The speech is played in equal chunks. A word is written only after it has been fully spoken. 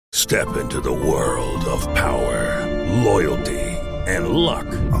Step into the world of power, loyalty, and luck.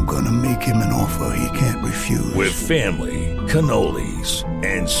 I'm gonna make him an offer he can't refuse. With family, cannolis,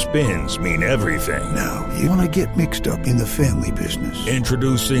 and spins mean everything. Now, you wanna get mixed up in the family business.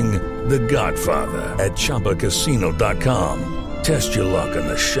 Introducing The Godfather at ChumbaCasino.com. Test your luck in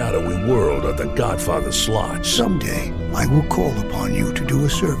the shadowy world of The Godfather slot. Someday, I will call upon you to do a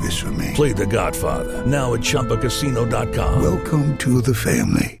service for me. Play The Godfather now at ChumbaCasino.com. Welcome to the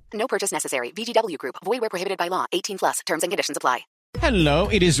family. No purchase necessary. VGW Group. Void where prohibited by law. 18 plus. Terms and conditions apply. Hello,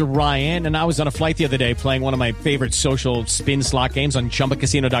 it is Ryan, and I was on a flight the other day playing one of my favorite social spin slot games on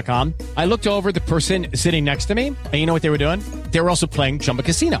ChumbaCasino.com. I looked over at the person sitting next to me, and you know what they were doing? They were also playing Chumba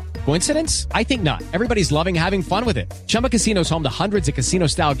Casino. Coincidence? I think not. Everybody's loving having fun with it. Chumba Casino is home to hundreds of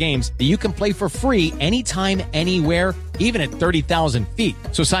casino-style games that you can play for free anytime, anywhere, even at 30,000 feet.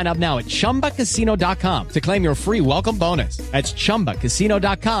 So sign up now at ChumbaCasino.com to claim your free welcome bonus. That's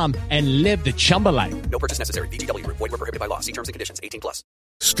ChumbaCasino.com and live the Chumba life. No purchase necessary. VGW Group. Void where prohibited by law. See terms and conditions. 18 plus.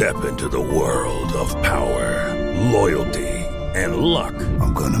 Step into the world of power, loyalty, and luck.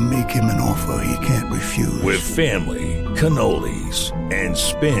 I'm gonna make him an offer he can't refuse. With family, cannolis, and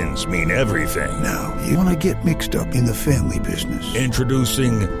spins mean everything. Now, you wanna get mixed up in the family business.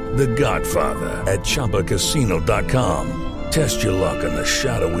 Introducing The Godfather at ChumbaCasino.com. Test your luck in the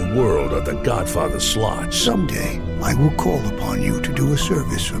shadowy world of The Godfather slot. Someday, I will call upon you to do a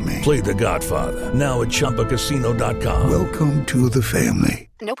service for me. Play The Godfather now at ChumbaCasino.com. Welcome to the family.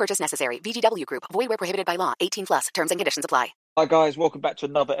 No purchase necessary. VGW Group. Void where prohibited by law. 18 plus. Terms and conditions apply. Hi guys, welcome back to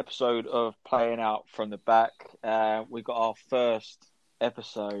another episode of Playing Out from the Back. We've got our first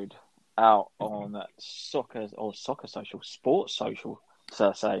episode out on Sports Social, so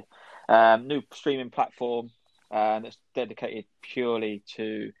I say. New streaming platform that's dedicated purely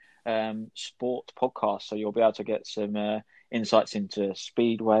to sport podcasts. So you'll be able to get some insights into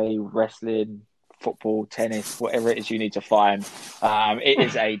speedway, wrestling, football, tennis, whatever it is you need to find. It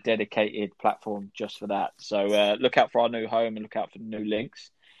is a dedicated platform just for that. So look out for our new home and look out for the new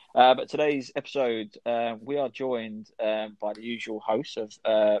links. But today's episode, we are joined by the usual hosts of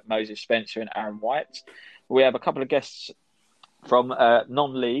Moses Spencer and Aaron White. We have a couple of guests from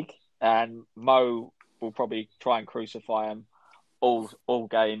non-league, and Mo will probably try and crucify them all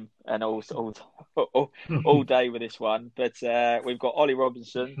game and all day with this one. But we've got Ollie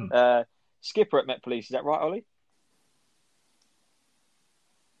Robinson, skipper at Met Police. Is that right, Ollie?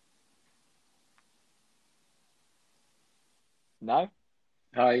 No?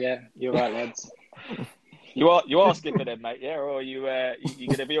 Oh yeah, you're right, lads. You are skipping them, mate. Yeah, or you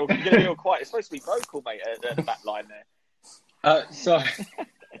gonna be all quiet? It's supposed to be vocal, mate, at the back line there.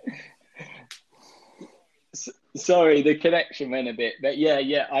 Sorry, the connection went a bit, but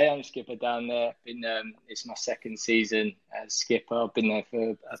yeah, I am skipper down there. It's my second season as skipper. I've been there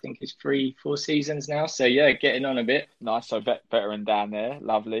for I think it's 3-4 seasons now. So yeah, getting on a bit. Nice, so veteran down there,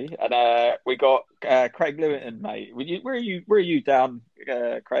 lovely. And we got Craig Lewington, mate. Where are you down,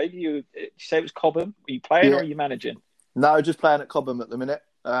 Craig? You say it was Cobham? Are you playing or are you managing? No, just playing at Cobham at the minute.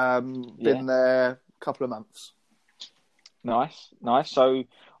 Been there a couple of months. Nice. So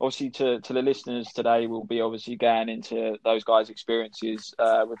obviously to the listeners today, we'll be obviously going into those guys' experiences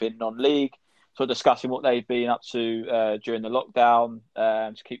within non-league, sort of discussing what they've been up to during the lockdown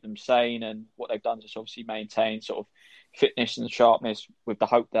to keep them sane and what they've done to obviously maintain sort of fitness and sharpness with the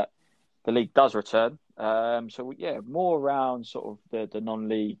hope that the league does return. So yeah, more around sort of the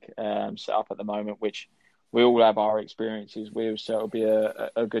non-league setup at the moment, which we all have our experiences with, so it'll be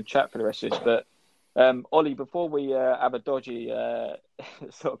a good chat for the rest of this. But Ollie, before we have a dodgy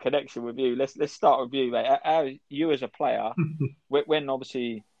sort of connection with you, let's start with you, mate. How you as a player, when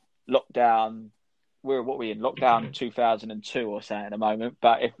obviously lockdown, what were we in lockdown 2002 or something at the moment?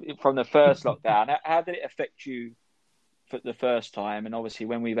 But if from the first lockdown, how did it affect you for the first time? And obviously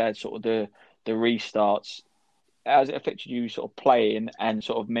when we've had sort of the restarts, how has it affected you sort of playing and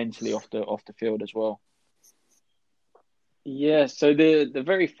sort of mentally off the field as well? Yeah, so the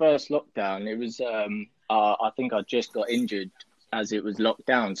very first lockdown, it was I think I just got injured as it was locked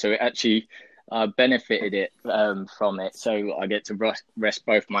down, so it actually benefited it from it. So I get to rest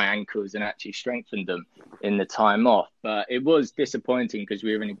both my ankles and actually strengthen them in the time off. But it was disappointing because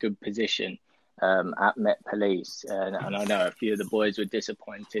we were in a good position at Met Police, and I know a few of the boys were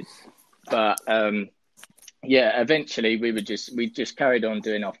disappointed. But eventually we just carried on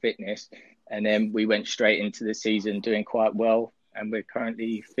doing our fitness. And then we went straight into the season doing quite well, and we're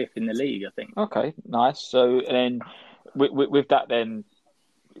currently 5th in the league, I think. Okay, nice. So, and then with that, then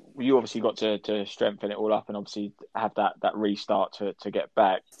you obviously got to strengthen it all up, and obviously have that restart to get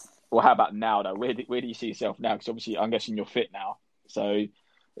back. Well, how about now though? Where do you see yourself now? Because obviously, I'm guessing you're fit now. So,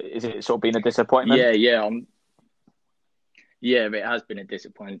 Is it sort of been a disappointment? Yeah, it has been a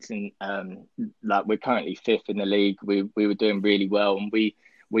disappointing. Like we're currently 5th in the league. We were doing really well, and we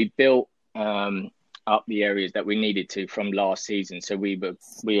built up the areas that we needed to from last season. So we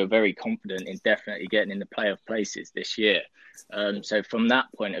were very confident in definitely getting in the playoff places this year. So from that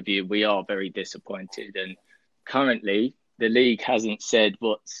point of view, we are very disappointed. And currently, the league hasn't said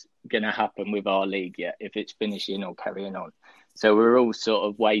what's going to happen with our league yet, if it's finishing or carrying on. So we're all sort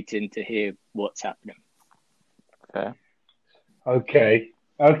of waiting to hear what's happening. Fair. Okay,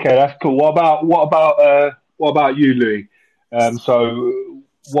 that's cool. What about you, Louis? So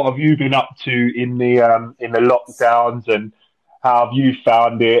what have you been up to in the lockdowns, and how have you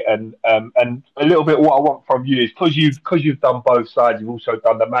found it? And a little bit what I want from you is because you've done both sides, you've also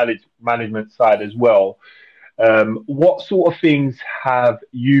done the management side as well. What sort of things have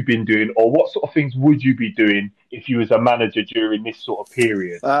you been doing, or what sort of things would you be doing if you was a manager during this sort of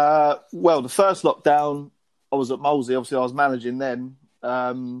period? Well, the first lockdown, I was at Molesey. Obviously, I was managing then.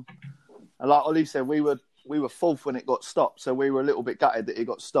 And like Ollie said, we were 4th when it got stopped, so we were a little bit gutted that it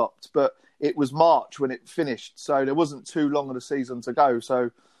got stopped. But it was March when it finished, so there wasn't too long of the season to go.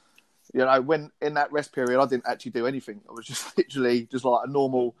 So, you know, when in that rest period, I didn't actually do anything. I was just literally just like a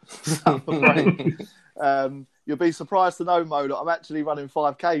normal summer break. You'll be surprised to know, Mo, that I'm actually running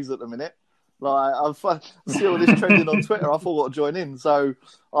 5Ks at the minute. Like, I see all this trending on Twitter. I thought I'd join in. So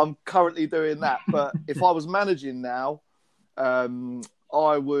I'm currently doing that. But if I was managing now,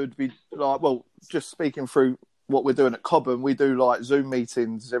 I would be like, well, just speaking through what we're doing at Cobham, we do like Zoom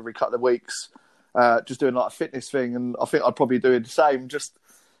meetings every couple of weeks, just doing like a fitness thing. And I think I'd probably do the same, just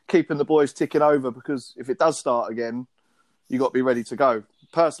keeping the boys ticking over, because if it does start again, you got to be ready to go.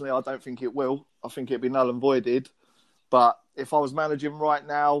 Personally, I don't think it will. I think it'd be null and voided. But if I was managing right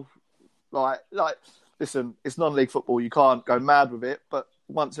now, like, listen, it's non-league football. You can't go mad with it. But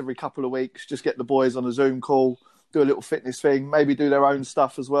once every couple of weeks, just get the boys on a Zoom call, do a little fitness thing, maybe do their own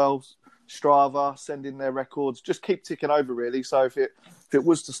stuff as well. Strava, send in their records, just keep ticking over, really. So if it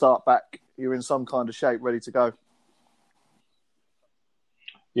was to start back, you're in some kind of shape, ready to go.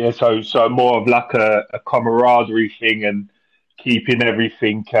 Yeah, so more of like a camaraderie thing and keeping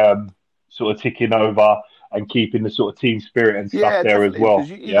everything sort of ticking over and keeping the sort of team spirit and stuff there as well.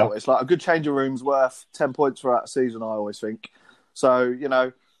 You know, it's like a good change of room's worth 10 points throughout a season, I always think. So, you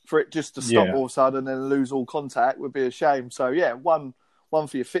know, for it just to stop all of a sudden and lose all contact would be a shame. So, yeah, one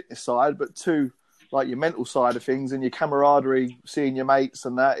for your fitness side, but 2, like your mental side of things and your camaraderie, seeing your mates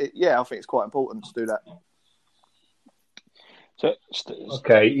and that. I think it's quite important to do that. So,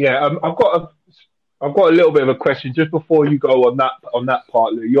 okay, yeah, I've got a little bit of a question just before you go on that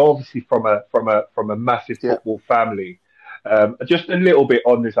part, Lou. You're obviously from a massive football family. Just a little bit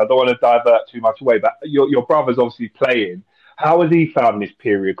on this. I don't want to divert too much away, but your brother's obviously playing. How has he found this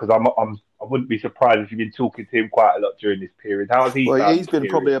period? Because I wouldn't be surprised if you've been talking to him quite a lot during this period. How has he? Well, he's been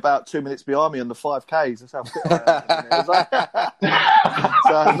probably about 2 minutes behind me on the 5Ks. That's how fit I am.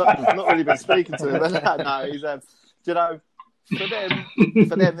 So I've not really been speaking to him. No, he's you know.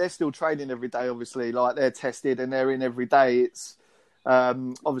 For them, they're still training every day. Obviously, like they're tested and they're in every day. It's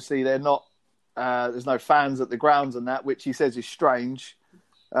obviously they're not. There's no fans at the grounds and that, which he says is strange.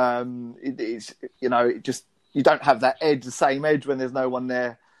 It's it just you don't have that edge, the same edge when there's no one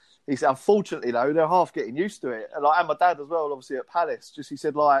there. He said, unfortunately though, they're half getting used to it. And my dad as well, obviously at Palace. He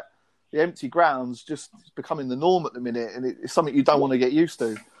said like the empty grounds just becoming the norm at the minute, and it's something you don't want to get used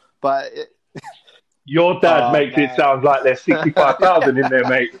to. But your dad makes it sound like there's 65,000 in there,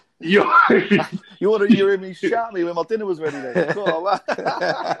 mate. You want to hear me shout me when my dinner was ready then?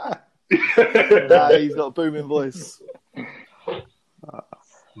 Nah, he's got a booming voice.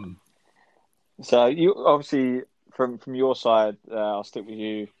 So you obviously from your side, I'll stick with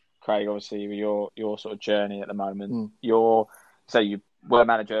you, Craig. Obviously, with your sort of journey at the moment, you were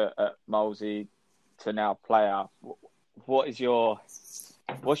manager at Molesey to now player. What's your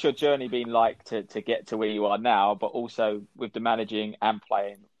journey been like to get to where you are now? But also with the managing and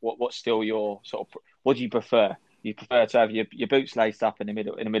playing, what's still your sort of? What do you prefer? You prefer to have your boots laced up in the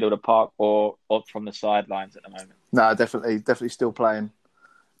middle of the park, or from the sidelines at the moment? No, definitely still playing.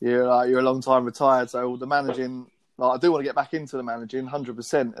 You're a long time retired, so the managing. I do want to get back into the managing,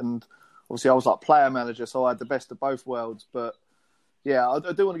 100%. And obviously, I was like player manager, so I had the best of both worlds. But yeah, I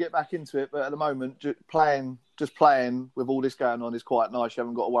do want to get back into it. But at the moment, just playing with all this going on is quite nice. You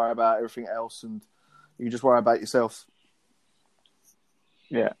haven't got to worry about everything else, and you can just worry about yourself.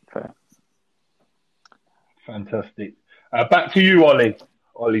 Yeah, fair. Fantastic. Back to you, Ollie.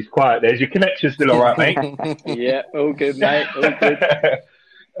 Ollie's quiet. There's your connection still all right, mate? Yeah, all good, mate. All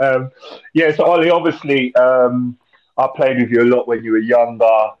good. So Ollie, obviously, I I played with you a lot when you were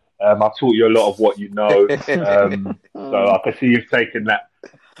younger. I taught you a lot of what you know. So I can see you've taken that.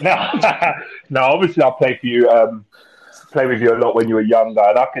 No, obviously I played for you. Play with you a lot when you were younger,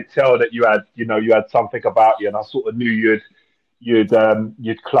 and I could tell that you had something about you, and I sort of knew you'd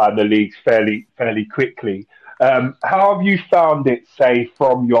climb the leagues fairly quickly. How have you found it, say,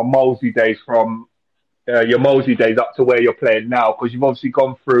 from your Molesey days, up to where you're playing now? Because you've obviously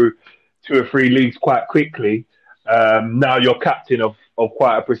gone through 2 or 3 leagues quite quickly. Now you're captain of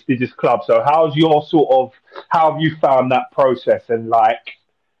quite a prestigious club. So how have you found that process, and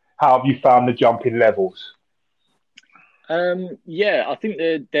how have you found the jumping levels? I think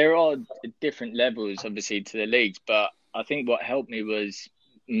there are different levels, obviously, to the leagues, but I think what helped me was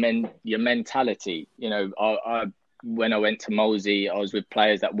your mentality. When I went to Molesey, I was with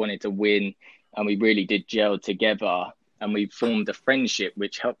players that wanted to win, and we really did gel together, and we formed a friendship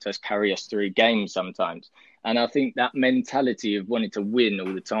which helped us carry us through games sometimes. And I think that mentality of wanting to win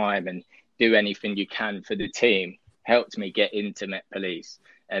all the time and do anything you can for the team helped me get into Met Police,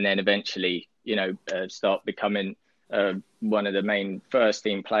 and then eventually, start becoming one of the main first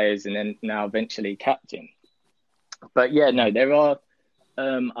team players, and then now eventually captain. But there are,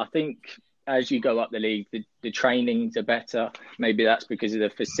 I think as you go up the league, the trainings are better. Maybe that's because of the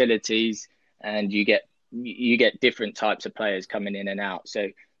facilities, and you get different types of players coming in and out. So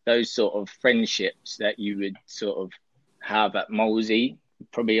those sort of friendships that you would sort of have at Molesey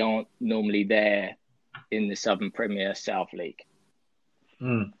probably aren't normally there in the Southern Premier South League.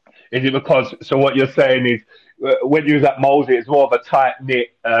 Is it because, so what you're saying is, when you was at Molesey, it's more of a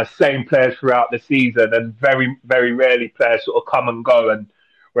tight-knit, same players throughout the season, and very, very rarely players sort of come and go. And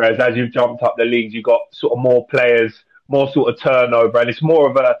whereas as you've jumped up the leagues, you've got sort of more players, more sort of turnover, and it's more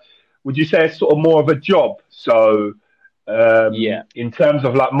of a, would you say it's sort of more of a job? So in terms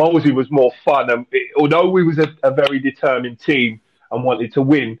of Molesey was more fun, and although we was a very determined team and wanted to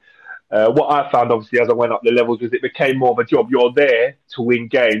win, what I found, obviously, as I went up the levels, was it became more of a job. You're there to win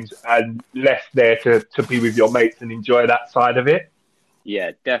games and less there to be with your mates and enjoy that side of it.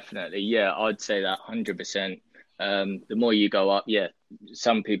 Yeah, definitely. Yeah, I'd say that 100%. The more you go up,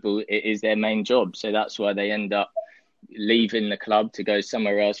 some people, it is their main job. So that's why they end up leaving the club to go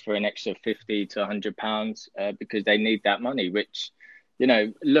somewhere else for an extra £50 to £100 because they need that money, which,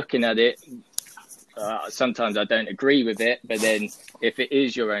 looking at it, sometimes I don't agree with it, but then if it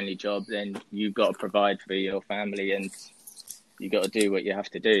is your only job, then you've got to provide for your family, and you've got to do what you have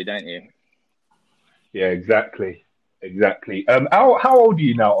to do, don't you? Yeah, exactly. How old are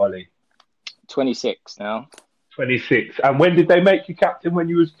you now, Ollie? 26 now. 26. And when did they make you captain? When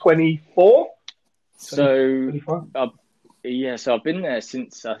you was 24? So I've been there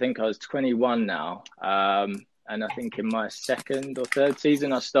since I think I was 21 now. And I think in my 2nd or 3rd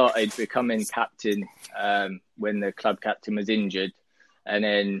season, I started becoming captain when the club captain was injured. And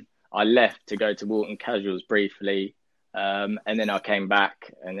then I left to go to Walton Casuals briefly. And then I came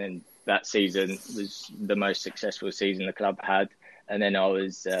back, and then that season was the most successful season the club had. And then I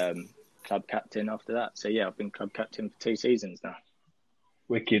was club captain after that. So, I've been club captain for 2 seasons now.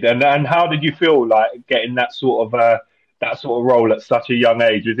 Wicked. And how did you feel like getting that sort of role at such a young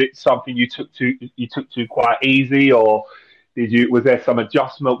age? Was it something you took to quite easy, or was there some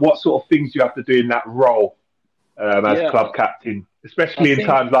adjustment? What sort of things do you have to do in that role as club captain, especially in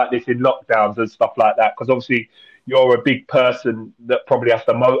times like this, in lockdowns and stuff like that? Because obviously you're a big person that probably has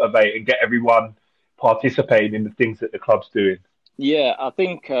to motivate and get everyone participating in the things that the club's doing. Yeah, I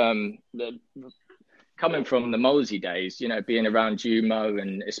think coming from the Molesey days, being around you, Mo,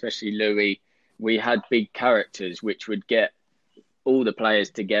 and especially Louis, we had big characters which would get all the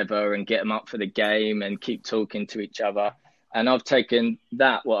players together and get them up for the game and keep talking to each other. And I've taken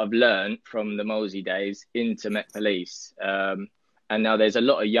that, what I've learned from the Molesey days, into Met Police. And now there's a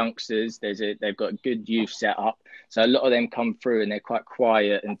lot of youngsters. They've got a good youth set up. So a lot of them come through and they're quite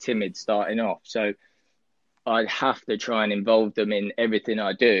quiet and timid starting off. So I have to try and involve them in everything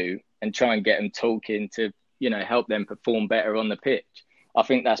I do and try and get them talking to, help them perform better on the pitch. I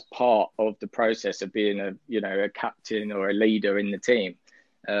think that's part of the process of being a captain or a leader in the team.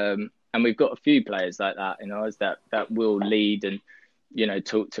 And we've got a few players like that, that will lead and,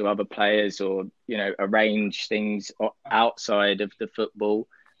 talk to other players or, arrange things outside of the football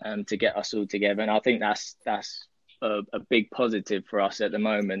to get us all together. And I think that's a big positive for us at the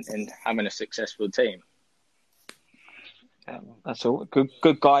moment in having a successful team. That's all.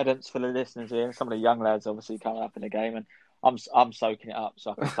 Good guidance for the listeners here. Some of the young lads obviously coming up in the game, and I'm soaking it up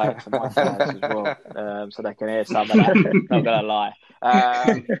so I can play it to my guys as well, so they can hear some of that. Not gonna lie,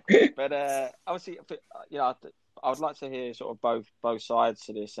 but obviously, I would like to hear sort of both sides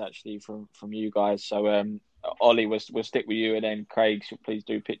to this actually from you guys. So Ollie, we'll stick with you, and then Craig, please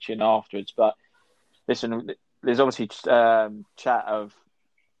do pitch in afterwards. But listen, there's obviously chat of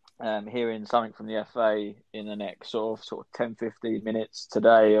hearing something from the FA in the next sort of 10, 15 minutes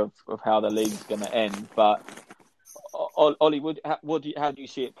today of how the league's going to end. But Ollie, how do you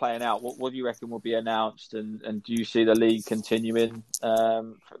see it playing out? What do you reckon will be announced, and do you see the league continuing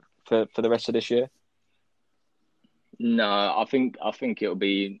for the rest of this year? No, I think it'll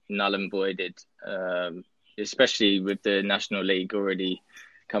be null and voided, especially with the National League already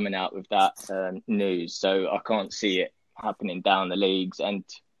coming out with that news. So I can't see it happening down the leagues. And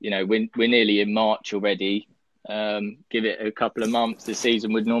we're nearly in March already. Give it a couple of months, the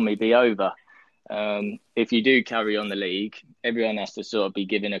season would normally be over. If you do carry on the league, everyone has to sort of be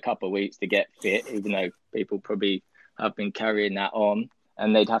given a couple of weeks to get fit, even though people probably have been carrying that on,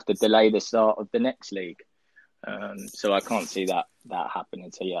 and they'd have to delay the start of the next league. So I can't see that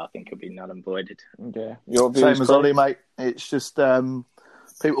happening. So I think it'll be null and voided. Yeah, same as Ollie, mate. It's just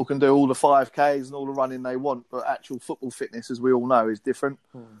people can do all the 5Ks and all the running they want, but actual football fitness, as we all know, is different.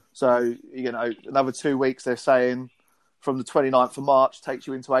 So another 2 weeks, they're saying, from the 29th of March takes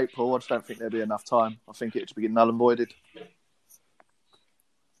you into April. I just don't think there'll be enough time. I think it'll be null and voided.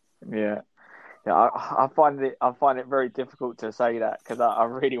 Yeah. I find it very difficult to say that, because I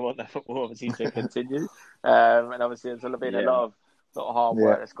really want the football obviously to continue, and obviously there's been a lot of hard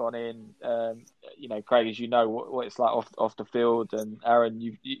work that's gone in. Craig, as you know what it's like off the field, and Aaron,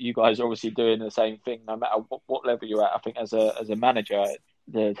 you guys are obviously doing the same thing no matter what level you're at. I think as a manager,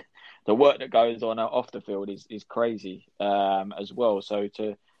 the work that goes on off the field is crazy as well. So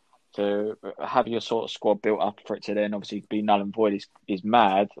to have your sort of squad built up for it to then obviously be null and void is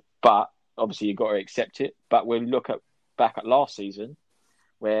mad, but obviously you've got to accept it. But when we look back at last season,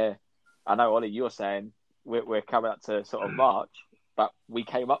 where I know, Ollie, you're saying we're coming up to sort of March, but we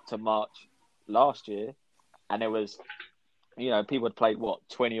came up to March last year, and there was, people had played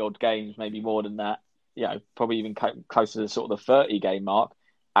 20 odd games, maybe more than that, probably even closer to the sort of the 30 game mark,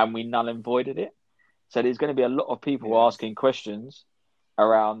 and we null and voided it. So there's going to be a lot of people asking questions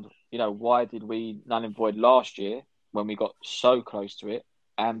around, why did we null and void last year when we got so close to it?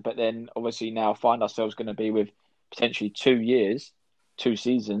 But then obviously now find ourselves going to be with potentially 2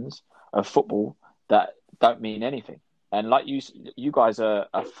 seasons of football that don't mean anything. And like you guys are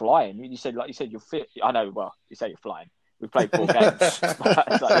flying. You said you're fit. I know. Well, you say you're flying. We played 4 games.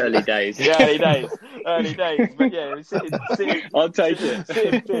 Early days. Yeah, early days. But I'll take it.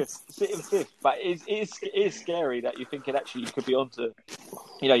 Sitting fifth. But it is scary that you're thinking actually you could be onto.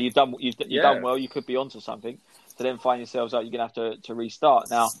 You've done well. You could be onto something. To then find yourselves out, you're going to have to restart.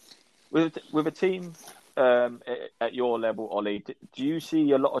 Now, with a team at your level, Ollie, do you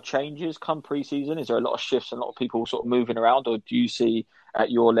see a lot of changes come pre-season? Is there a lot of shifts and a lot of people sort of moving around, or do you see at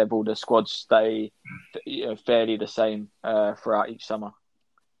your level the squad stay fairly the same throughout each summer?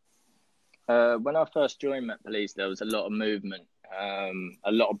 When I first joined Met Police, there was a lot of movement,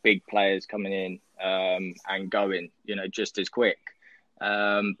 a lot of big players coming in and going, just as quick.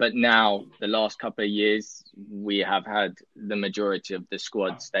 But now, the last couple of years, we have had the majority of the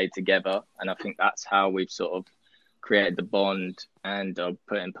squad stay together. And I think that's how we've sort of created the bond and are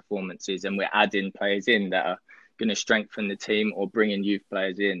putting performances. And we're adding players in that are going to strengthen the team, or bringing youth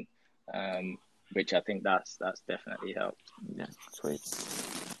players in, which I think that's definitely helped. Yeah, sweet.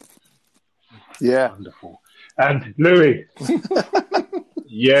 Yeah. Wonderful. And Louis.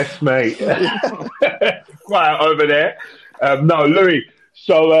 Yes, mate. Quiet over there. No, Louis.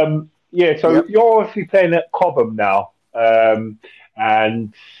 So, you're obviously playing at Cobham now.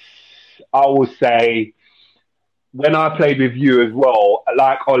 And I will say, when I played with you as well,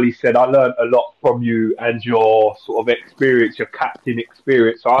 like Ollie said, I learned a lot from you and your sort of experience, your captain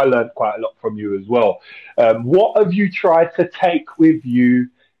experience. So I learned quite a lot from you as well. What have you tried to take with you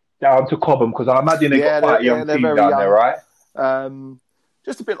down to Cobham? Because I imagine they got quite a young team down there, right?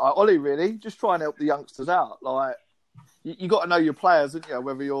 Just a bit like Ollie, really. Just try and help the youngsters out. Like, you got to know your players, haven't you?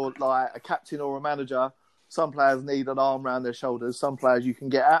 Whether you're like a captain or a manager, some players need an arm around their shoulders. Some players you can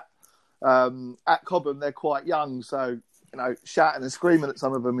get at. At Cobham, they're quite young, so shouting and screaming at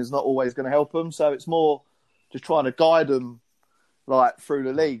some of them is not always going to help them. So it's more just trying to guide them, like through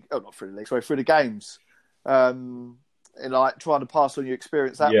the league. Oh, not through the league. Sorry, through the games, and like trying to pass on your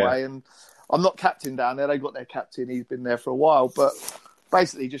experience that way. And I'm not captain down there. They got their captain. He's been there for a while, but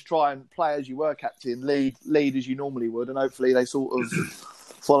basically just try and play as you were captain, lead as you normally would, and hopefully they sort of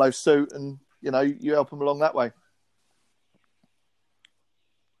follow suit, and you help them along that way.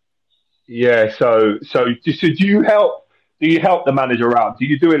 Yeah. So do you help the manager out? Do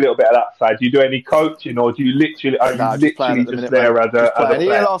you do a little bit of that side? Do you do any coaching, or do you literally just there as a player?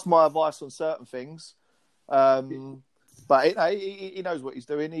 He'll ask my advice on certain things, But he knows what he's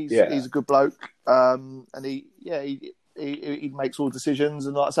doing. He's a good bloke, and he makes all decisions.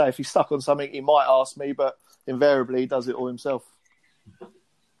 And like I say, if he's stuck on something, he might ask me, but invariably he does it all himself.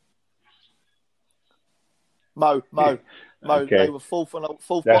 Mo. Okay. They were fourth bottom,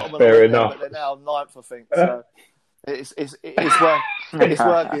 That's and fair enough. but they're now ninth, I think. So it's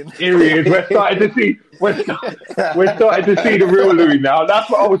working. Here he is. We're starting to see the real Louis now. That's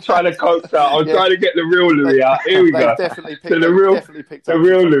what I was trying to coax out. I was trying to get the real Louis out. Here we go. So the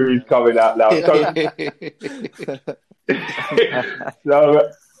real Louis is coming out now.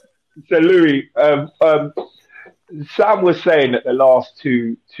 So Louis, Sam was saying that the last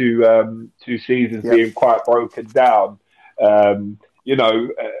two seasons being quite broken down.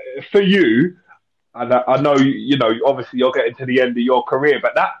 For you, and I know obviously you're getting to the end of your career,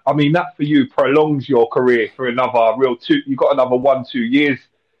 but that for you prolongs your career for another you got another 1-2 years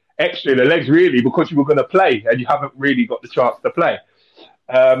extra in the legs, really, because you were going to play and you haven't really got the chance to play.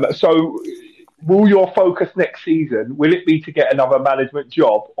 So will your focus next season, will it be to get another management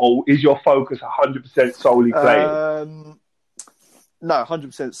job, or is your focus 100% solely playing? No,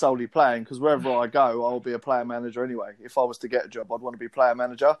 100% solely playing, because wherever I go, I'll be a player manager anyway. If I was to get a job, I'd want to be player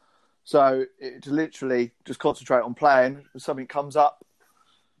manager. So it's literally just concentrate on playing. If something comes up,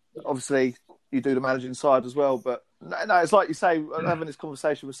 obviously you do the managing side as well. But no, it's like you say, I'm having this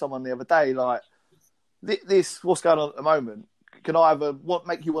conversation with someone the other day, like this, what's going on at the moment, can either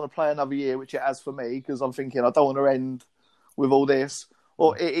make you want to play another year, which it has for me, because I'm thinking I don't want to end with all this,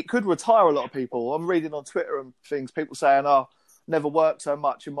 or it could retire a lot of people. I'm reading on Twitter and things, people saying, never worked so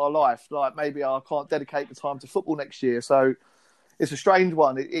much in my life. Like maybe I can't dedicate the time to football next year. So it's a strange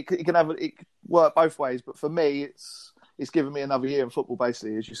one. It can work both ways, but for me, it's given me another year in football,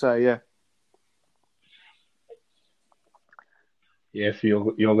 basically, as you say. Yeah. Yeah,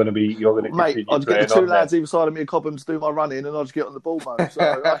 so you're going to mate. I'd get the two lads either side of me in Cobham to do my running, and I'll just get on the ball mode. So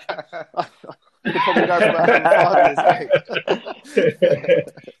I could probably go for about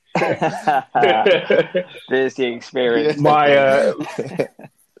There's the experience.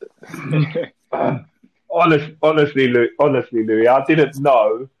 Honestly, Louis, I didn't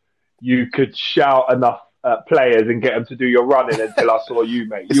know you could shout enough at players and get them to do your running until I saw you,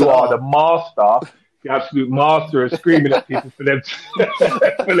 mate. You are the master. The absolute master of screaming at people for them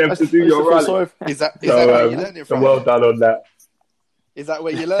to do your running. Is that where you learned it from? So well done on that. Is that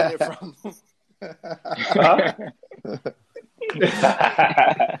where you learned it from?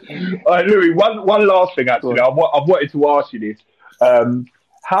 All right, Louis, one last thing, actually. I've wanted to ask you this.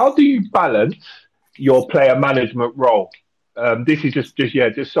 How do you balance your player management role? This is just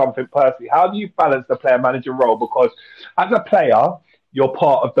something personally. How do you balance the player manager role? Because as a player, you're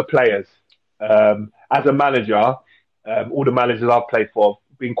part of the players. As a manager, all the managers I've played for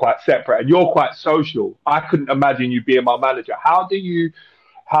have been quite separate, and you're quite social. I couldn't imagine you being my manager. How do you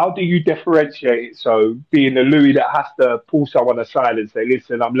differentiate? So being the Louis that has to pull someone aside and say,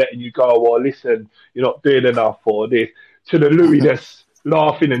 listen, I'm letting you go, or listen, you're not doing enough, or this, to the Louis that's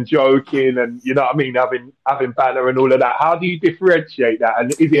laughing and joking and, you know what I mean, having banter and all of that. How do you differentiate that? And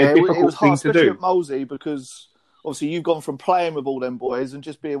is it a difficult thing to do? At Molesey, because obviously you've gone from playing with all them boys and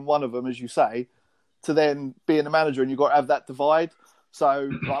just being one of them, as you say, to then being a manager, and you've got to have that divide.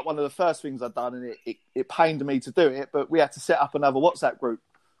 So like one of the first things I've done, and it pained me to do it, but we had to set up another WhatsApp group,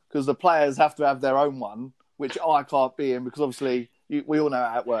 because the players have to have their own one, which I can't be in, because obviously we all know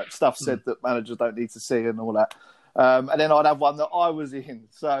how it works. Stuff said that managers don't need to see and all that. And then I'd have one that I was in.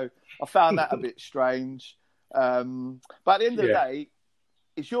 So I found that a bit strange. But at the end of the day,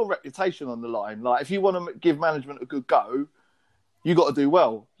 it's your reputation on the line. Like, if you want to give management a good go, you got to do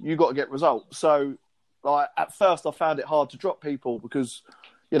well. You got to get results. So, like, at first I found it hard to drop people, because,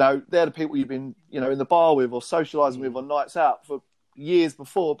 you know, they're the people you've been, you know, in the bar with or socialising with on nights out for years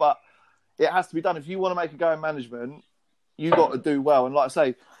before. But it has to be done. If you want to make a go in management, you got to do well. And like I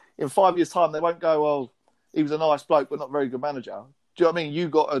say, in 5 years' time, they won't go, well, he was a nice bloke but not a very good manager. Do you know what I mean? You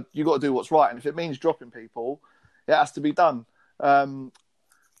got to do what's right. And if it means dropping people, it has to be done. I'm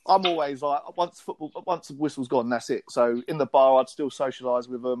always like, once the whistle's gone, that's it. So in the bar, I'd still socialise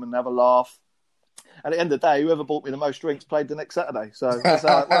with them and have a laugh. At the end of the day, whoever bought me the most drinks played the next Saturday. So that's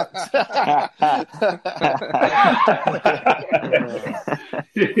how it works.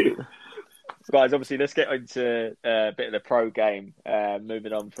 Guys, obviously, let's get into a bit of the pro game,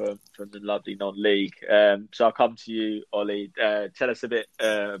 moving on from the lovely non-league. So I'll come to you, Ollie. Tell us a bit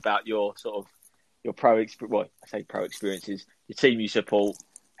about your pro experience. Well, I say pro experiences, your team you support,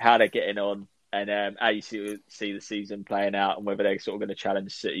 how they're getting on, and how you see the season playing out, and whether they're sort of going to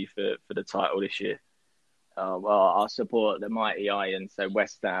challenge City for the title this year. Well, I support the mighty Iron, so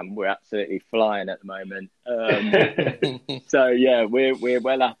West Ham, we're absolutely flying at the moment. So yeah, we're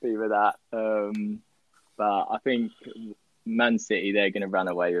well happy with that. But I think Man City, they're going to run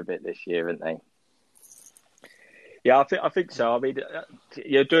away with it this year, aren't they? Yeah, I think so. I mean,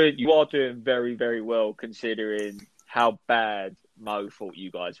 you are doing very, very well considering how bad Mo thought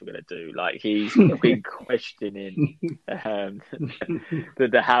you guys were going to do. Like, he's been questioning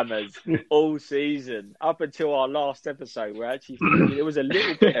the Hammers all season up until our last episode. Where actually it was a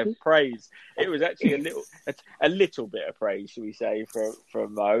little bit of praise. It was actually a little bit of praise, should we say,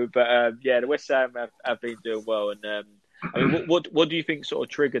 from Mo. But the West Ham have been doing well. And I mean, what do you think sort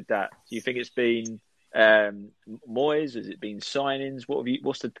of triggered that? Do you think it's been Moyes? Has it been signings?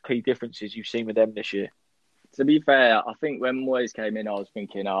 What's the key differences you've seen with them this year? To be fair, I think when Moyes came in, I was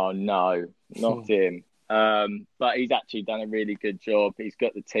thinking, oh no, not him. But he's actually done a really good job. He's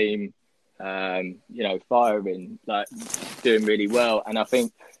got the team, firing, like doing really well. And I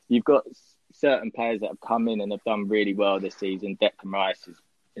think you've got certain players that have come in and have done really well this season. Declan Rice is,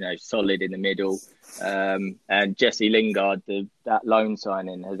 solid in the middle. And Jesse Lingard, that loan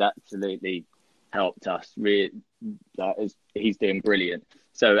signing has absolutely helped us. Really, he's doing brilliant.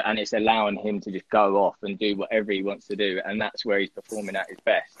 So, and it's allowing him to just go off and do whatever he wants to do, and that's where he's performing at his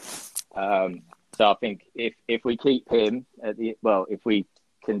best. So, I think if we keep him if we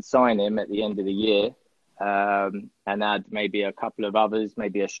can sign him at the end of the year, and add maybe a couple of others,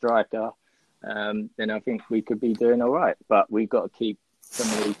 maybe a striker, then I think we could be doing all right. But we've got to keep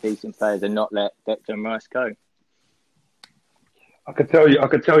some of these decent players and not let Declan Rice go. I can tell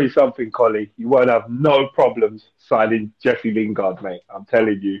you something, Collie. You won't have no problems signing Jesse Lingard, mate. I'm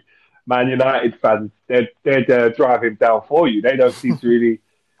telling you. Man United fans, they're driving down for you. They don't seem to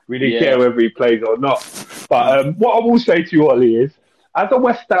really care whether he plays or not. But what I will say to you, Ollie, is, as a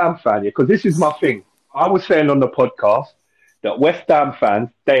West Ham fan, because this is my thing, I was saying on the podcast that West Ham fans,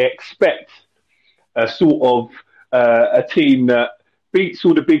 they expect a sort of a team that beats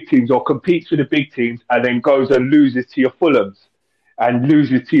all the big teams or competes with the big teams and then goes and loses to your Fulhams and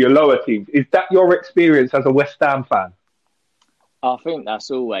loses to your lower teams. Is that your experience as a West Ham fan? I think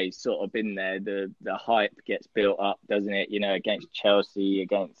that's always sort of been there. The hype gets built up, doesn't it? Against Chelsea,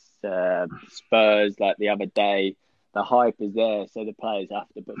 against Spurs, like the other day. The hype is there, so the players have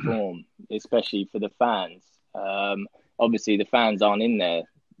to perform, especially for the fans. Obviously, the fans aren't in there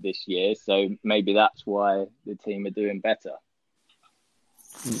this year, so maybe that's why the team are doing better.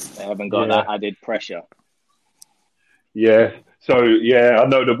 They haven't got that added pressure. Yeah. So I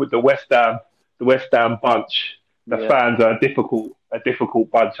know that with the West Ham bunch, the fans are a difficult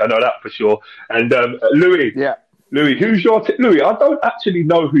bunch. I know that for sure. And Louis, who's your Louis? I don't actually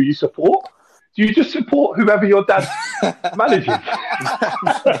know who you support. Do you just support whoever your dad's managing?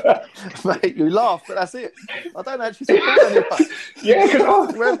 Mate, you laugh, but that's it. I don't actually support anyone. Yeah,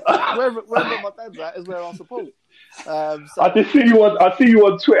 because wherever my dad's at is where I support. I just see you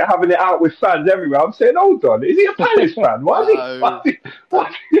on Twitter having it out with fans everywhere. I'm saying, hold on, is he a Palace fan? Why is he?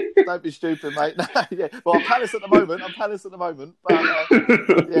 Don't be stupid, mate. Well, I'm Palace at the moment. But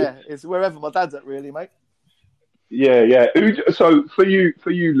it's wherever my dad's at, really, mate. Yeah. So for you,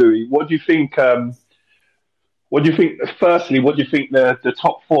 Louis, what do you think? Firstly, what do you think the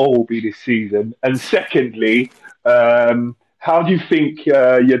top four will be this season? And secondly, how do you think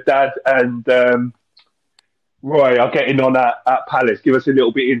your dad and Roy are getting on at Palace? Give us a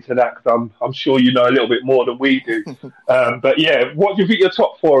little bit into that, because I'm sure you know a little bit more than we do. But yeah, what do you think your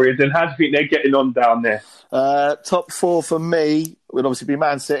top four is, and how do you think they're getting on down there? Top four for me would obviously be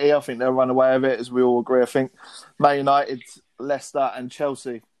Man City. I think they'll run away with it, as we all agree. I think Man United, Leicester and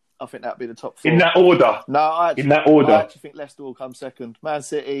Chelsea. I think that'd be the top four. In that order? No, I actually think Leicester will come second. Man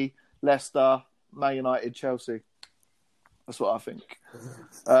City, Leicester, Man United, Chelsea. That's what I think.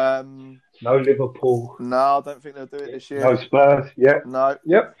 No Liverpool. No, I don't think they'll do it this year. No Spurs. Yeah. No.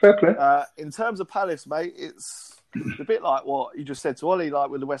 Yep. Fair play. In terms of Palace, mate, it's a bit like what you just said to Ollie, like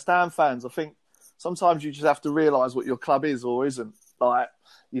with the West Ham fans. I think sometimes you just have to realise what your club is or isn't. Like,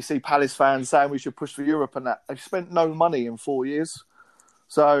 you see Palace fans saying we should push for Europe and that. They've spent no money in 4 years.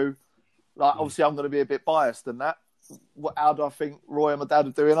 So, like, obviously I'm going to be a bit biased in that. How do I think Roy and my dad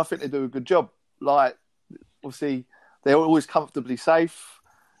are doing? I think they do a good job. Like, obviously, they're always comfortably safe.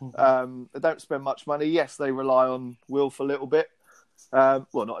 They don't spend much money. Yes, they rely on Wilf a little bit. Well,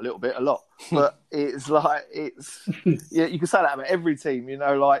 not a little bit, a lot. But you can say that about every team.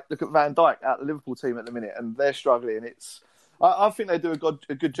 Like, look at Van Dijk at the Liverpool team at the minute, and they're struggling. I think they do a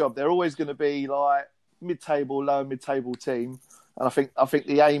good job. They're always going to be like lower mid-table team. And I think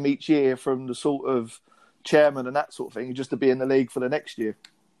the aim each year from the sort of chairman and that sort of thing is just to be in the league for the next year.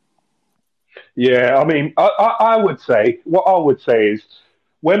 Yeah, I mean, I would say what I would say is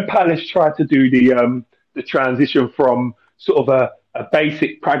when Palace tried to do the transition from sort of a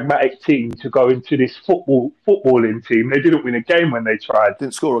basic pragmatic team to go into this footballing team, they didn't win a game when they tried.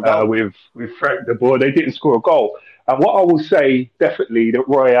 Didn't score a goal with Frank de Boer. They didn't score a goal. And what I will say definitely that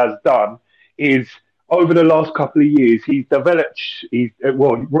Roy has done is over the last couple of years, he's developed.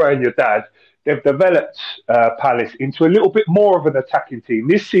 Roy and your dad, they've developed Palace into a little bit more of an attacking team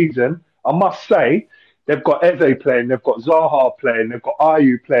this season. I must say, they've got Eze playing, they've got Zaha playing, they've got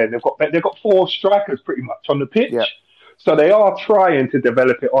Ayew playing, they've got 4 strikers pretty much on the pitch. Yeah. So they are trying to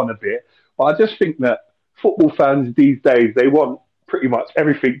develop it on a bit. But I just think that football fans these days, they want pretty much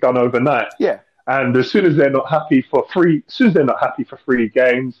everything done overnight. Yeah. And as soon as they're not happy for 3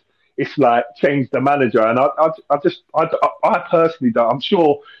 games, it's like change the manager. And I personally don't. I'm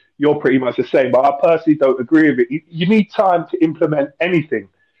sure you're pretty much the same, but I personally don't agree with it. You need time to implement anything,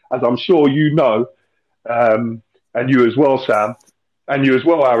 as I'm sure you know, and you as well, Sam, and you as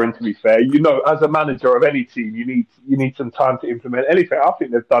well, Aaron. To be fair, you know, as a manager of any team, you need some time to implement anything. I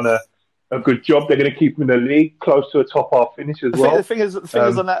think they've done a good job. They're going to keep them in the league, close to a top half finish as well. The thing is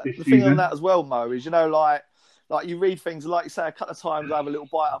on that as well, Mo, is like you read things, like you say, a couple of times I have a little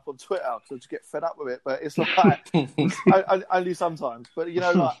bite up on Twitter because I just get fed up with it. But it's like only sometimes. But you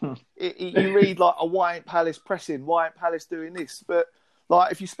read like, why ain't Palace pressing? Why ain't Palace doing this? But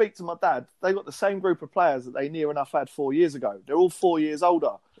like if you speak to my dad, they got the same group of players that they near enough had 4 years ago. They're all 4 years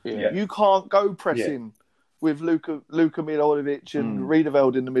older. Yeah. You can't go pressing with Luka Milojevic and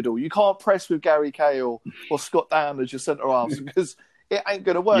Riedeveld in the middle. You can't press with Gary Cahill or Scott Down as your centre halves because it ain't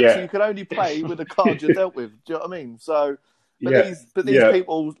going to work. Yeah. So you can only play with the cards you're dealt with. Do you know what I mean? So, but these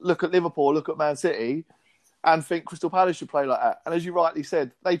people look at Liverpool, look at Man City, and think Crystal Palace should play like that. And as you rightly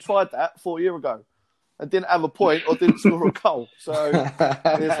said, they tried that 4 years ago and didn't have a point or didn't score a goal. So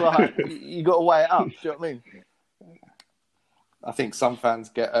it's like you got to weigh it up. Do you know what I mean? I think some fans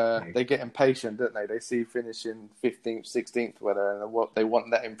get impatient, don't they? They see finishing 15th, 16th, whatever, and they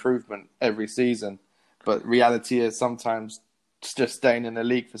want that improvement every season. But reality is sometimes just staying in the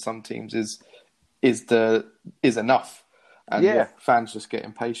league for some teams is enough, and fans just get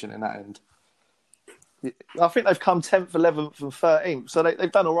impatient in that end. I think they've come 10th, 11th, and 13th, so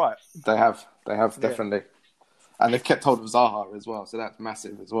they've done all right. They have definitely, and they've kept hold of Zaha as well, so that's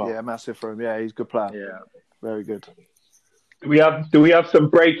massive as well. Yeah, massive for him. Yeah, he's a good player. Yeah, very good. Do we have some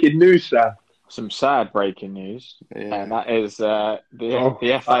breaking news, Sam? Some sad breaking news, and that is the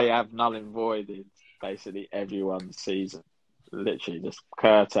FA have null and voided basically everyone's season. Literally just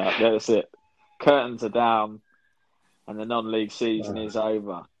curtain. That's it. Curtains are down, and the non-league season is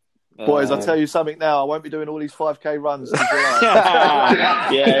over. Boys, I'll tell you something now. I won't be doing all these 5K runs. I'm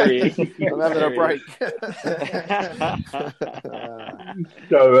having a break.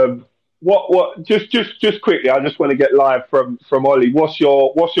 So, what? Just quickly, I just want to get live from Ollie. What's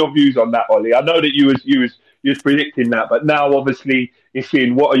your views on that, Ollie? I know that you was predicting that, but now obviously it's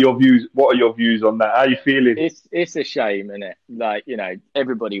in. What are your views? What are your views on that? How are you feeling? It's a shame, isn't it? Like, you know,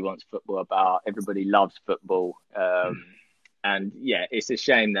 everybody wants football about. Everybody loves football, and it's a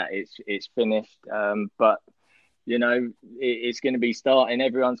shame that it's finished. But you know, it's going to be starting.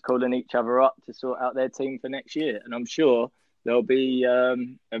 Everyone's calling each other up to sort out their team for next year, and I'm sure there'll be a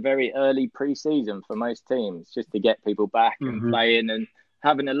very early pre-season for most teams just to get people back and playing and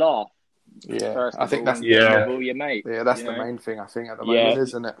having a laugh. Yeah, I think that's your mate. Yeah, that's the main thing I think at the moment,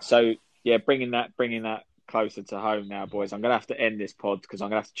 isn't it? So bringing that closer to home now, boys. I'm going to have to end this pod because I'm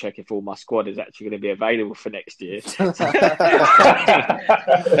going to have to check if all my squad is actually going to be available for next year.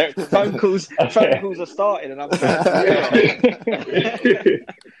 phone calls are starting, and I'm.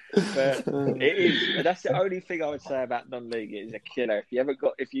 But it is. That's the only thing I would say about non-league. It is a killer.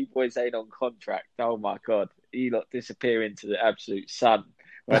 If you boys ain't on contract, oh my god, you lot disappear into the absolute sun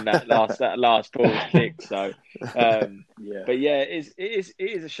when that last ball is kicked. So, but it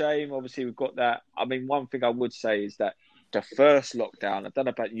is a shame. Obviously, we've got that. I mean, one thing I would say is that the first lockdown. I don't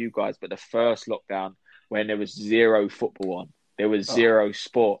know about you guys, but the first lockdown when there was zero football on, there was zero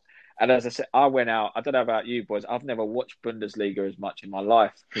sport. And as I said, I went out. I don't know about you boys. I've never watched Bundesliga as much in my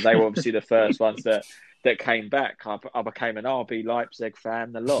life because they were obviously the first ones that came back. I became an RB Leipzig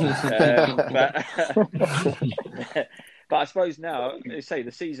fan a lot. But I suppose now, they say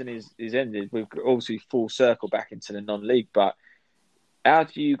the season is ended. We've obviously full circle back into the non-league. But how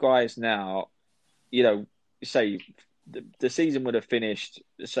do you guys now, you know, say the season would have finished,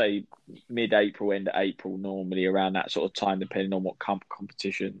 say, mid-April, end of April, normally around that sort of time, depending on what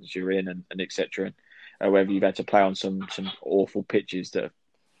competitions you're in and et cetera, and whether you've had to play on some awful pitches that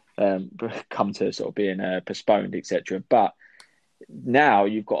come to sort of being postponed, et cetera. But now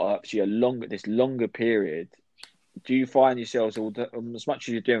you've got actually this longer period. Do you find yourselves, as much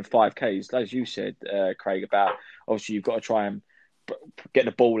as you're doing 5Ks, as you said, Craig, about obviously you've got to try and get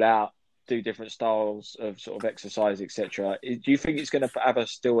the ball out, do different styles of sort of exercise, etc. Do you think it's going to have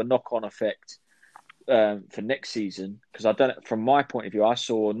still a knock-on effect for next season? Because I don't, from my point of view, I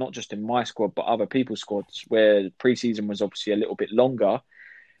saw not just in my squad but other people's squads where pre-season was obviously a little bit longer,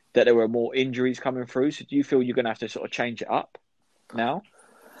 that there were more injuries coming through. So do you feel you're going to have to sort of change it up now?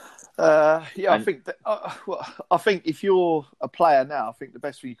 I think that, I think if you're a player now, I think the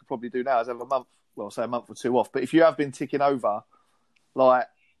best thing you could probably do now is have a month or two off. But if you have been ticking over, like,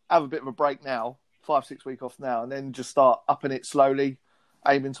 have a bit of a break now, 5-6 weeks off now, and then just start upping it slowly,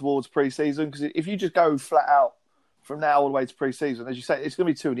 aiming towards pre-season. Because if you just go flat out from now all the way to pre-season, as you say, it's going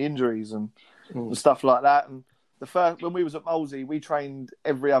to be too many injuries and stuff like that. And when we was at Molesey, we trained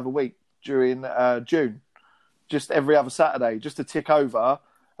every other week during June, just every other Saturday, just to tick over.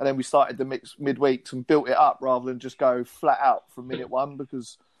 And then we started the mix midweeks and built it up rather than just go flat out from minute one.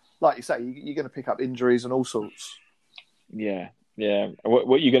 Because, like you say, you're going to pick up injuries and all sorts. Yeah.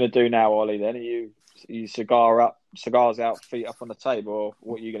 What are you going to do now, Ollie? Then are you cigars out, feet up on the table, or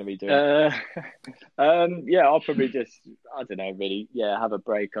what are you going to be doing? I'll probably just, I don't know, really. Yeah, have a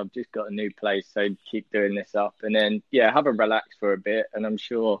break. I've just got a new place, so keep doing this up, and then have a relax for a bit. And I'm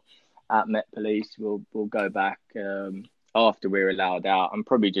sure at Met Police we'll go back after we're allowed out, and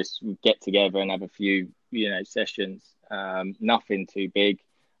probably just get together and have a few sessions. Nothing too big.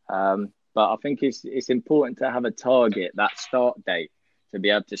 But I think it's important to have a target, that start date, to be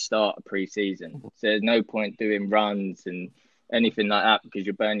able to start a pre-season. So there's no point doing runs and anything like that because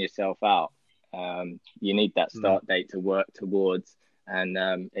you burn yourself out. You need that start date to work towards. And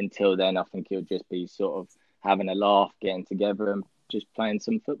until then, I think it'll just be sort of having a laugh, getting together and just playing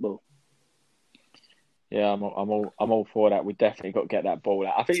some football. Yeah, I'm all for that. We definitely got to get that ball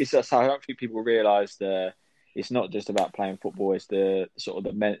out. I think it's just, I don't think people realise it's not just about playing football. It's the sort of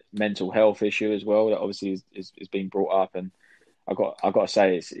the mental health issue as well that obviously is being brought up. And I got to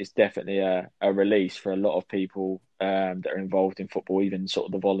say it's definitely a release for a lot of people that are involved in football, even sort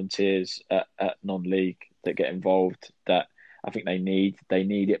of the volunteers at non-league that get involved. That I think they need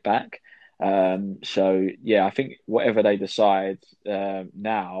it back. So yeah, I think whatever they decide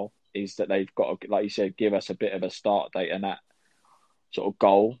now is that they've got to, like you said, give us a bit of a start date and that sort of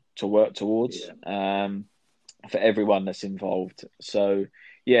goal to work towards. For everyone that's involved. So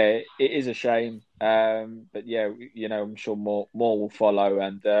yeah, it is a shame. But yeah, I'm sure more will follow.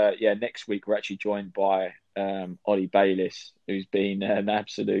 And next week we're actually joined by Ollie Bayliss, who's been an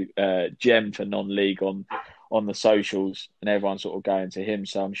absolute gem for non-league on the socials, and everyone's sort of going to him.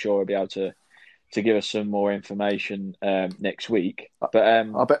 So I'm sure he'll be able to give us some more information next week. But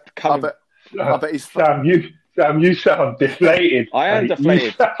I bet he's Sam, you sound deflated. I am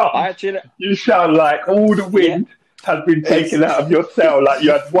deflated. You sound like all the wind has been taken out of your sail. Like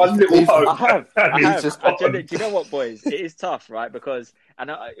you had one little hope. I have. Do you know what, boys? It is tough, right? Because,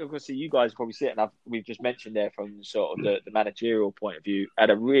 and obviously you guys probably see it, and we've just mentioned there from sort of the managerial point of view, had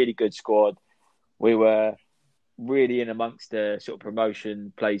a really good squad. We were really in amongst the sort of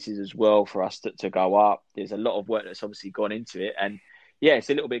promotion places as well for us to go up. There's a lot of work that's obviously gone into it, and yeah,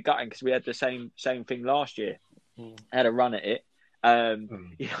 it's a little bit gutting because we had the same thing last year. Had a run at it.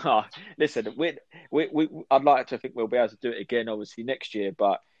 Listen, I'd like to think we'll be able to do it again, obviously next year.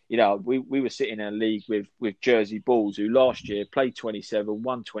 But we were sitting in a league with Jersey Bulls, who last year played 27,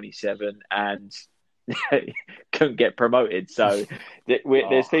 won 27, and couldn't get promoted. So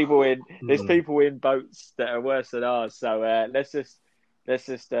there's people in boats that are worse than ours. So let's just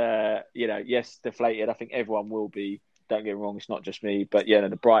yes, deflated. I think everyone will be. Don't get me wrong, it's not just me, but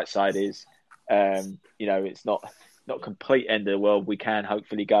the bright side is, it's not complete end of the world. We can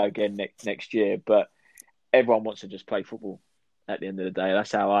hopefully go again next year, but everyone wants to just play football at the end of the day.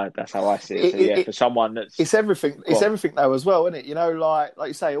 That's how I see it. So, for someone it's everything. It's everything though as well, isn't it? Like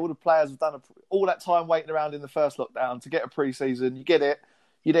you say, all the players have done all that time waiting around in the first lockdown to get a pre-season. You get it,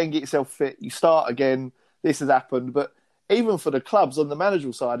 you then get yourself fit, you start again. This has happened, but even for the clubs on the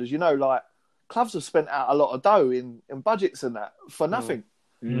managerial side, as you know, like, clubs have spent out a lot of dough in budgets and that for nothing.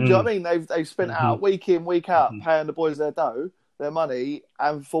 Do you know what I mean? They've spent out week in, week out, paying the boys their dough, their money,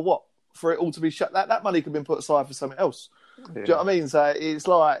 and for what? For it all to be shut. That money could have been put aside for something else. Do you know what I mean? So it's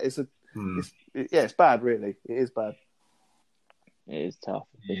like it's bad, really. It is bad. It is tough.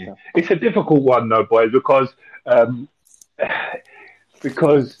 It's a difficult one though, boys, because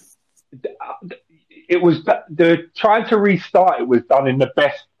it was trying to restart. It was done in the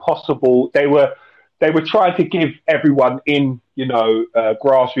best possible. They they were trying to give everyone in,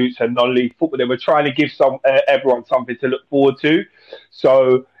 grassroots and non-league football, they were trying to give everyone something to look forward to.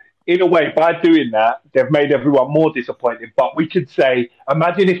 So in a way, by doing that, they've made everyone more disappointed. But we could say,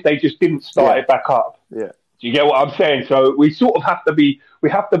 imagine if they just didn't start it back up. Yeah. Do you get what I'm saying? So we sort of have to be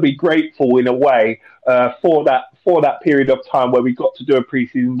grateful in a way for that period of time where we got to do a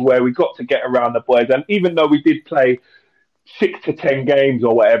preseason, where we got to get around the boys. And even though we did play 6 to 10 games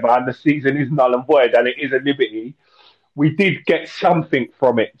or whatever, and the season is null and void and it is a liberty, we did get something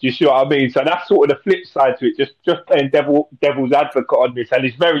from it. Do you see what I mean? So that's sort of the flip side to it. Just playing devil's advocate on this, and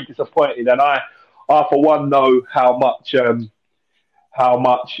it's very disappointing. And I for one know how much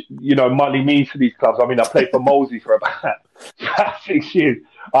money means to these clubs. I mean, I played for Molesey for about 6 years.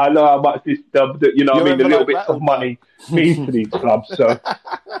 I know how much the little bits of money means to these clubs. So,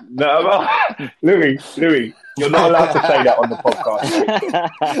 no, Louis, you're not allowed to say that on the podcast.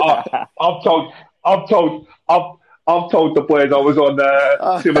 I've told the boys I was on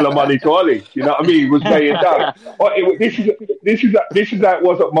similar money to Ollie. You know what I mean? He was laying down. This is how it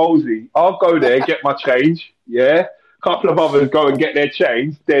was at Molesey. I'll go there, get my change. Yeah. Couple of others go and get their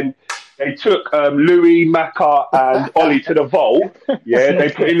change. Then they took Louis, Macca, and Ollie to the vault. Yeah,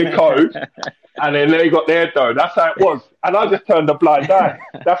 they put in the code, and then they got their dough. That's how it was. And I just turned a blind eye.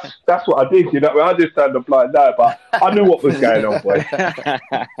 That's what I did. You know, I just turned a blind eye, but I knew what was going on, boy.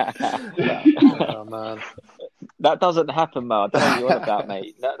 Oh man, that doesn't happen, Mo. I don't know what you're on about,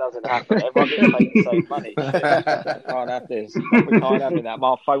 mate. That doesn't happen. Everyone gets paid the same money. We can't have this. We can't have that.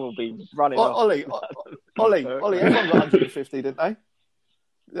 My phone will be running off. Ollie, everyone got 150, didn't they?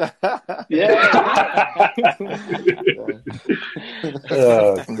 Yeah.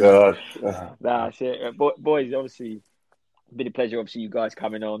 Oh God. Nah, shit. Boys, obviously, it's been a pleasure. Obviously, you guys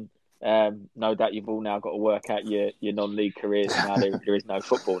coming on. No doubt you've all now got to work out your non-league careers. Now there is no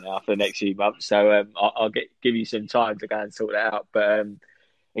football now for the next few months, so I'll give you some time to go and sort that out. But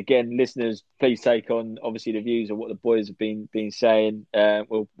again, listeners, please take on obviously the views of what the boys have been saying.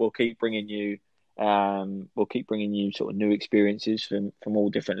 We'll keep bringing you. We'll keep bringing you sort of new experiences from all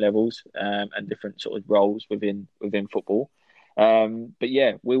different levels and different sort of roles within football. But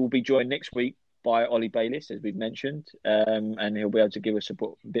yeah, we will be joined next week by Ollie Bayliss, as we've mentioned, and he'll be able to give us a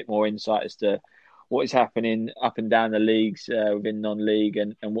bit more insight as to what is happening up and down the leagues within non-league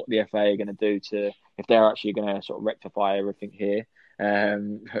and what the FA are going to do if they're actually going to sort of rectify everything here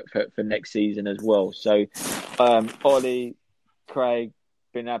for next season as well. So, Ollie, Craig,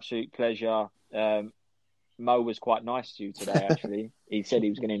 been an absolute pleasure. Mo was quite nice to you today, actually. He said he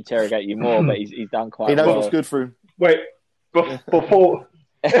was going to interrogate you more, but he's done quite well. He knows what's good for him. Wait, before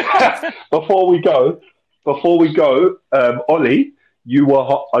we go, Ollie, you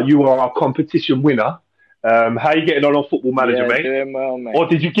are our competition winner. How are you getting on Football Manager, mate? Doing well, mate. Or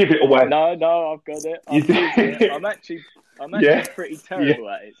did you give it away? No, I've got it. I'm actually pretty terrible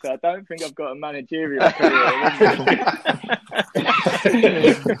at it, so I don't think I've got a managerial career.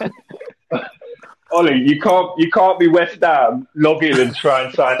 Ollie, you can't be West Ham, log in and try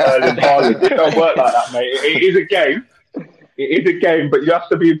and sign Erling Haaland. It don't work like that, mate. It is a game. But you have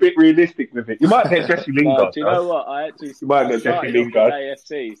to be a bit realistic with it. You might get Jesse Lingard. Do you know what? I actually started off with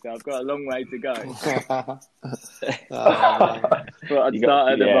AFC, so I've got a long way to go. But I'd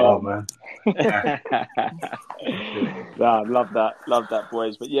start at the bottom. Nah, love that,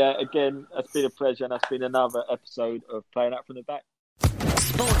 boys. But yeah, again, it's been a pleasure, and that's been another episode of Playing Out from the Back.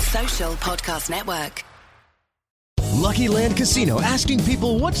 Sports Social Podcast Network. Lucky Land Casino, asking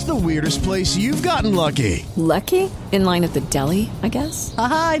people, what's the weirdest place you've gotten lucky? Lucky? In line at the deli, I guess?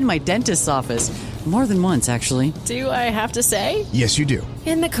 Aha, in my dentist's office. More than once, actually. Do I have to say? Yes, you do.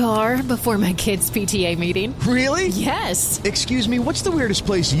 In the car before my kids' PTA meeting. Really? Yes. Excuse me, what's the weirdest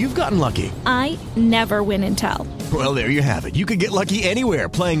place you've gotten lucky? I never win and tell. Well, there you have it. You can get lucky anywhere,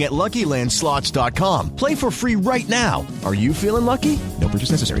 playing at LuckyLandSlots.com. Play for free right now. Are you feeling lucky? No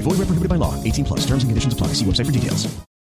purchase necessary. Void where prohibited by law. 18+. Terms and conditions apply. See website for details.